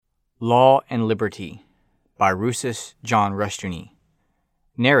Law and Liberty by Rousas John Rushdoony.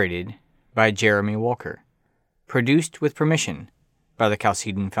 Narrated by Jeremy Walker. Produced with permission by the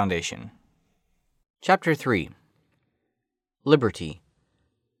Chalcedon Foundation. Chapter 3. Liberty.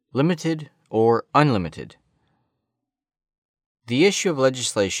 Limited or unlimited? The issue of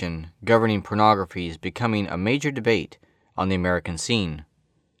legislation governing pornography is becoming a major debate on the American scene.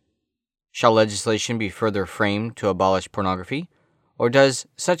 Shall legislation be further framed to abolish pornography, or does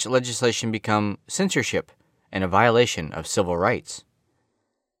such legislation become censorship and a violation of civil rights?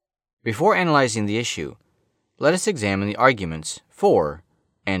 Before analyzing the issue, let us examine the arguments for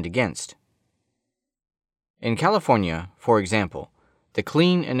and against. In California, for example, the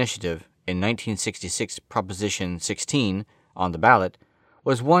Clean Initiative in 1966 Proposition 16 on the ballot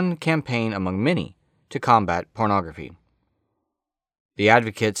was one campaign among many to combat pornography. The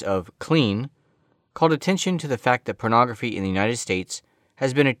advocates of clean called attention to the fact that pornography in the United States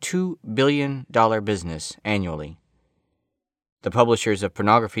has been a $2 billion business annually. The publishers of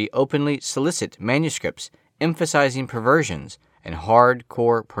pornography openly solicit manuscripts emphasizing perversions and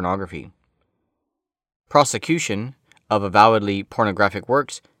hardcore pornography. Prosecution of avowedly pornographic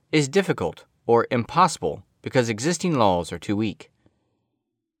works is difficult or impossible because existing laws are too weak.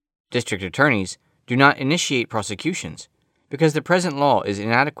 District attorneys do not initiate prosecutions because the present law is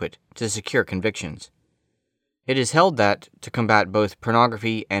inadequate to secure convictions. It is held that, to combat both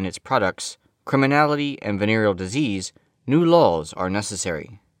pornography and its products, criminality and venereal disease, new laws are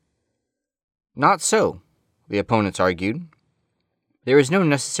necessary. Not so, the opponents argued. There is no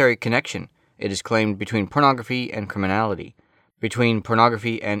necessary connection, it is claimed, between pornography and criminality, between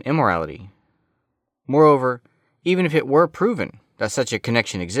pornography and immorality. Moreover, even if it were proven that such a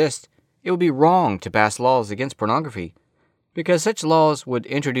connection exists, it would be wrong to pass laws against pornography, because such laws would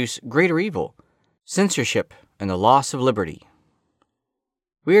introduce greater evil, censorship, and the loss of liberty.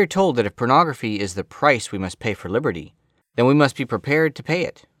 We are told that if pornography is the price we must pay for liberty, then we must be prepared to pay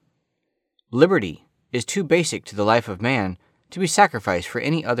it. Liberty is too basic to the life of man to be sacrificed for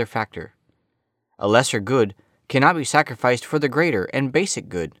any other factor. A lesser good cannot be sacrificed for the greater and basic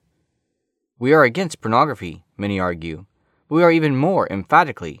good. We are against pornography, many argue, but we are even more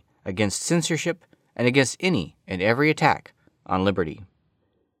emphatically against censorship and against any and every attack on liberty.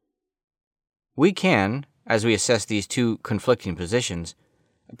 We can, as we assess these two conflicting positions,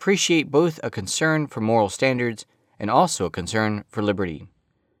 appreciate both a concern for moral standards and also a concern for liberty.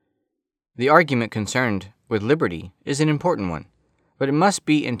 The argument concerned with liberty is an important one, but it must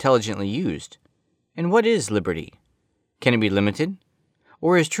be intelligently used. And what is liberty? Can it be limited?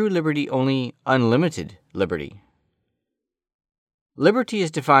 Or is true liberty only unlimited liberty? Liberty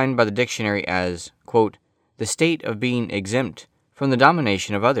is defined by the dictionary as, quote, the state of being exempt from the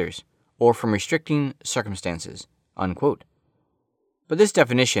domination of others or from restricting circumstances, unquote. But this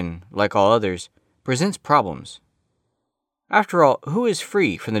definition, like all others, presents problems. After all, who is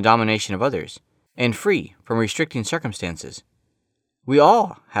free from the domination of others and free from restricting circumstances? We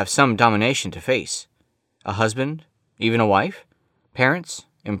all have some domination to face. A husband, even a wife, parents,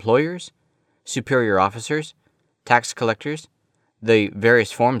 employers, superior officers, tax collectors, the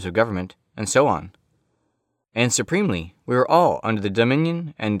various forms of government, and so on. And supremely, we are all under the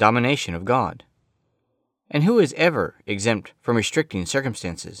dominion and domination of God. And who is ever exempt from restricting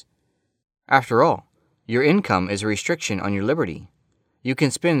circumstances? After all, your income is a restriction on your liberty. You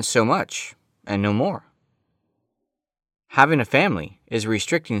can spend so much, and no more. Having a family is a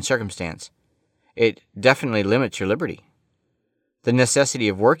restricting circumstance. It definitely limits your liberty. The necessity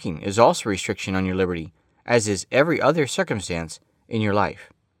of working is also a restriction on your liberty, as is every other circumstance in your life.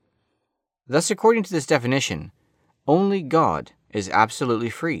 Thus, according to this definition, only God is absolutely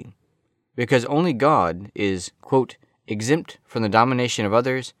free, because only God is, quote, exempt from the domination of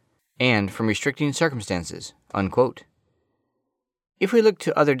others and from restricting circumstances, unquote. If we look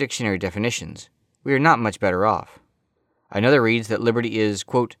to other dictionary definitions, we are not much better off. Another reads that liberty is,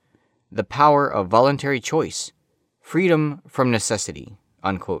 quote, the power of voluntary choice, freedom from necessity,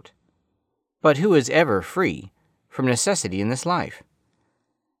 unquote. But who is ever free from necessity in this life?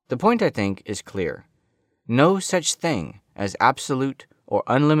 The point, I think, is clear. No such thing as absolute or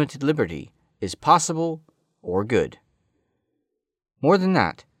unlimited liberty is possible or good. More than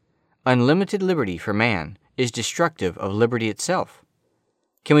that, unlimited liberty for man is destructive of liberty itself.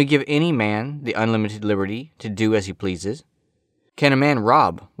 Can we give any man the unlimited liberty to do as he pleases? Can a man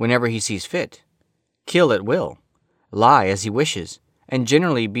rob whenever he sees fit, kill at will, lie as he wishes, and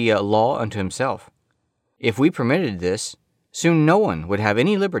generally be a law unto himself? If we permitted this, soon no one would have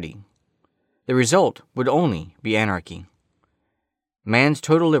any liberty. The result would only be anarchy. Man's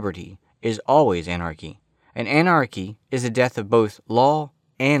total liberty is always anarchy, and anarchy is the death of both law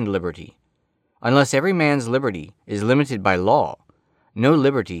and liberty. Unless every man's liberty is limited by law, no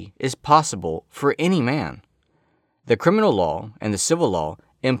liberty is possible for any man. The criminal law and the civil law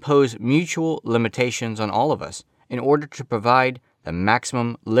impose mutual limitations on all of us in order to provide the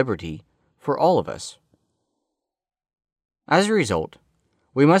maximum liberty for all of us. As a result,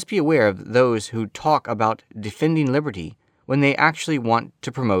 we must be aware of those who talk about defending liberty when they actually want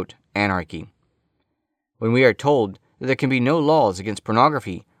to promote anarchy. When we are told that there can be no laws against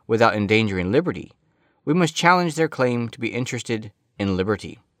pornography without endangering liberty, we must challenge their claim to be interested in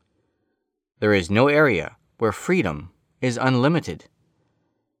liberty. There is no area where freedom is unlimited.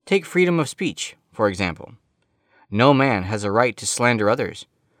 Take freedom of speech, for example. No man has a right to slander others,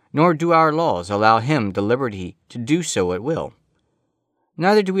 nor do our laws allow him the liberty to do so at will.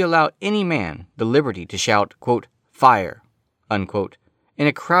 Neither do we allow any man the liberty to shout, quote, "fire," unquote, in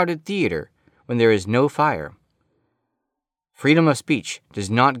a crowded theater when there is no fire. Freedom of speech does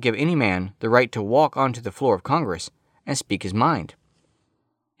not give any man the right to walk onto the floor of Congress and speak his mind.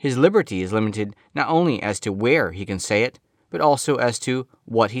 His liberty is limited not only as to where he can say it, but also as to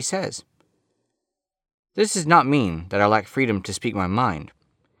what he says. This does not mean that I lack freedom to speak my mind,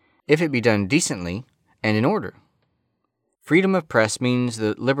 if it be done decently and in order. Freedom of press means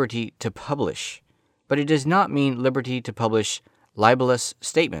the liberty to publish, but it does not mean liberty to publish libelous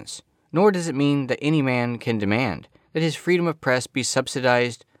statements, nor does it mean that any man can demand that his freedom of press be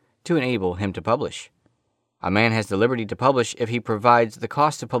subsidized to enable him to publish. A man has the liberty to publish if he provides the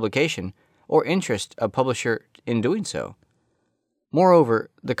cost of publication or interest of publisher in doing so. Moreover,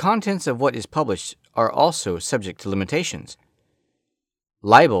 the contents of what is published are also subject to limitations.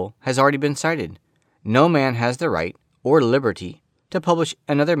 Libel has already been cited. No man has the right or liberty to publish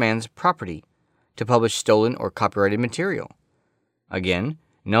another man's property, to publish stolen or copyrighted material. Again,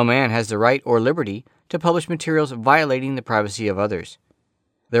 no man has the right or liberty to publish materials violating the privacy of others.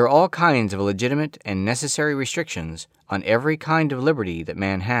 There are all kinds of legitimate and necessary restrictions on every kind of liberty that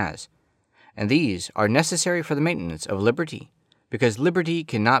man has, and these are necessary for the maintenance of liberty, because liberty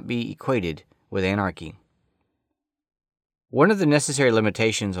cannot be equated with anarchy. One of the necessary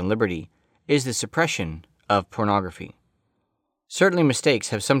limitations on liberty is the suppression of pornography. Certainly mistakes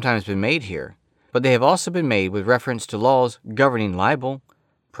have sometimes been made here, but they have also been made with reference to laws governing libel,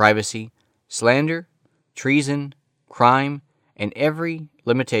 privacy, slander, treason, crime, and every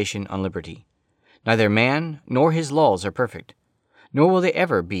limitation on liberty. Neither man nor his laws are perfect, nor will they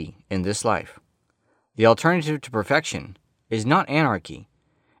ever be in this life. The alternative to perfection is not anarchy.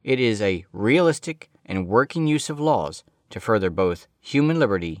 It is a realistic and working use of laws to further both human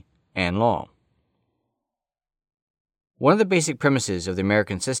liberty and law. One of the basic premises of the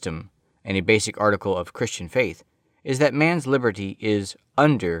American system, and a basic article of Christian faith, is that man's liberty is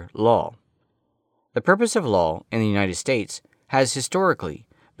under law. The purpose of law in the United States has historically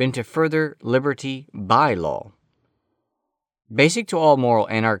been to further liberty by law. Basic to all moral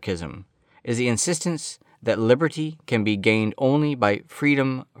anarchism is the insistence that liberty can be gained only by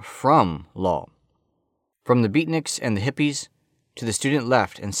freedom from law. From the beatniks and the hippies to the student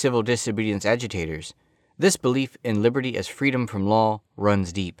left and civil disobedience agitators, this belief in liberty as freedom from law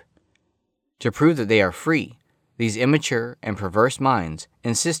runs deep. To prove that they are free, these immature and perverse minds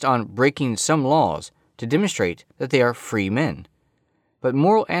insist on breaking some laws to demonstrate that they are free men. But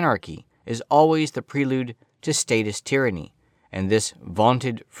moral anarchy is always the prelude to statist tyranny, and this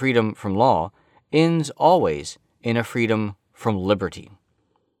vaunted freedom from law ends always in a freedom from liberty.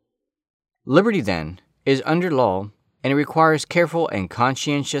 Liberty, then, is under law, and it requires careful and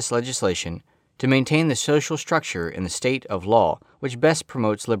conscientious legislation to maintain the social structure in the state of law which best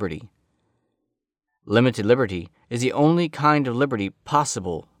promotes liberty. Limited liberty is the only kind of liberty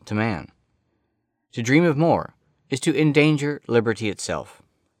possible to man. To dream of more is to endanger liberty itself.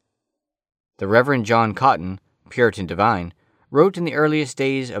 The Reverend John Cotton, Puritan divine, wrote in the earliest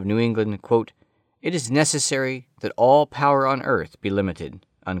days of New England, quote, "It is necessary that all power on earth be limited,"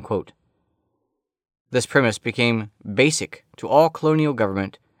 unquote. This premise became basic to all colonial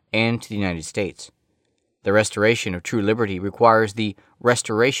government and to the United States. The restoration of true liberty requires the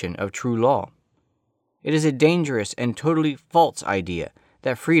restoration of true law. It is a dangerous and totally false idea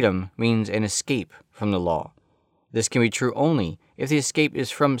that freedom means an escape from the law. This can be true only if the escape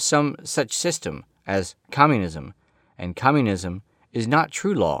is from some such system as communism, and communism is not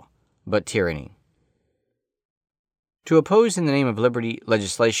true law, but tyranny. To oppose in the name of liberty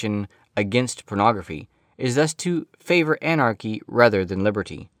legislation against pornography is thus to favor anarchy rather than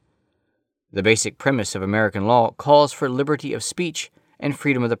liberty. The basic premise of American law calls for liberty of speech and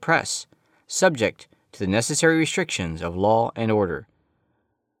freedom of the press, subject to the necessary restrictions of law and order.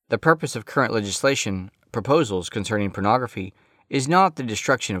 The purpose of current legislation proposals concerning pornography is not the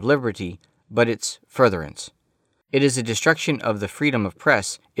destruction of liberty, but its furtherance. It is a destruction of the freedom of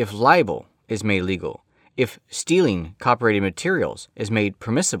press if libel is made legal, if stealing copyrighted materials is made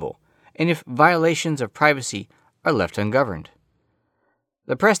permissible, and if violations of privacy are left ungoverned.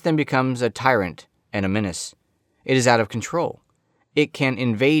 The press then becomes a tyrant and a menace. It is out of control. It can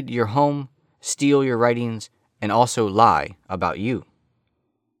invade your home, steal your writings, and also lie about you.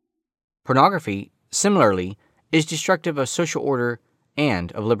 Pornography, similarly, is destructive of social order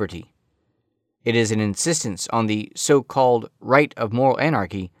and of liberty. It is an insistence on the so-called right of moral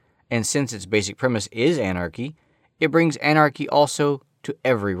anarchy, and since its basic premise is anarchy, it brings anarchy also to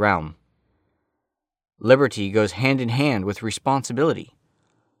every realm. Liberty goes hand in hand with responsibility.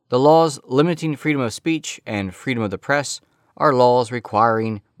 The laws limiting freedom of speech and freedom of the press are laws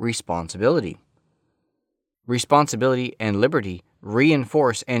requiring responsibility. Responsibility and liberty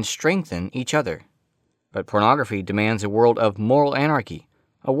reinforce and strengthen each other. But pornography demands a world of moral anarchy,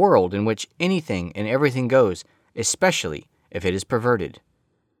 a world in which anything and everything goes, especially if it is perverted.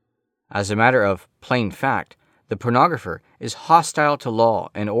 As a matter of plain fact, the pornographer is hostile to law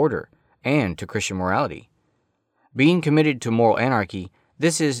and order and to Christian morality. Being committed to moral anarchy,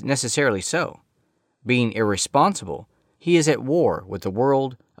 this is necessarily so. Being irresponsible, he is at war with the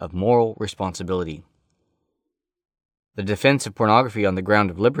world of moral responsibility. The defense of pornography on the ground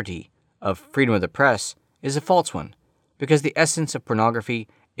of liberty, of freedom of the press, is a false one, because the essence of pornography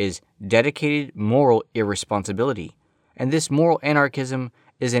is dedicated moral irresponsibility, and this moral anarchism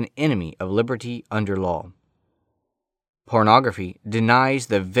is an enemy of liberty under law. Pornography denies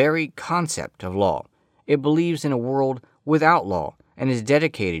the very concept of law. It believes in a world without law and is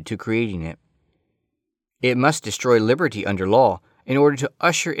dedicated to creating it. It must destroy liberty under law in order to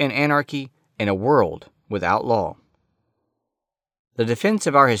usher in anarchy in a world without law. The defense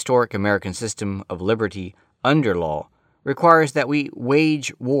of our historic American system of liberty under law requires that we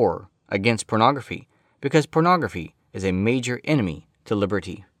wage war against pornography, because pornography is a major enemy to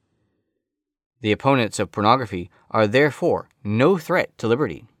liberty. The opponents of pornography are therefore no threat to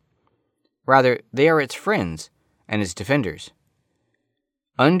liberty. Rather, they are its friends and its defenders.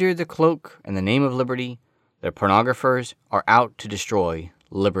 Under the cloak and the name of liberty, the pornographers are out to destroy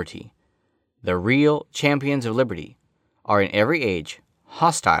liberty. The real champions of liberty are in every age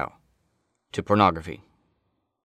hostile to pornography.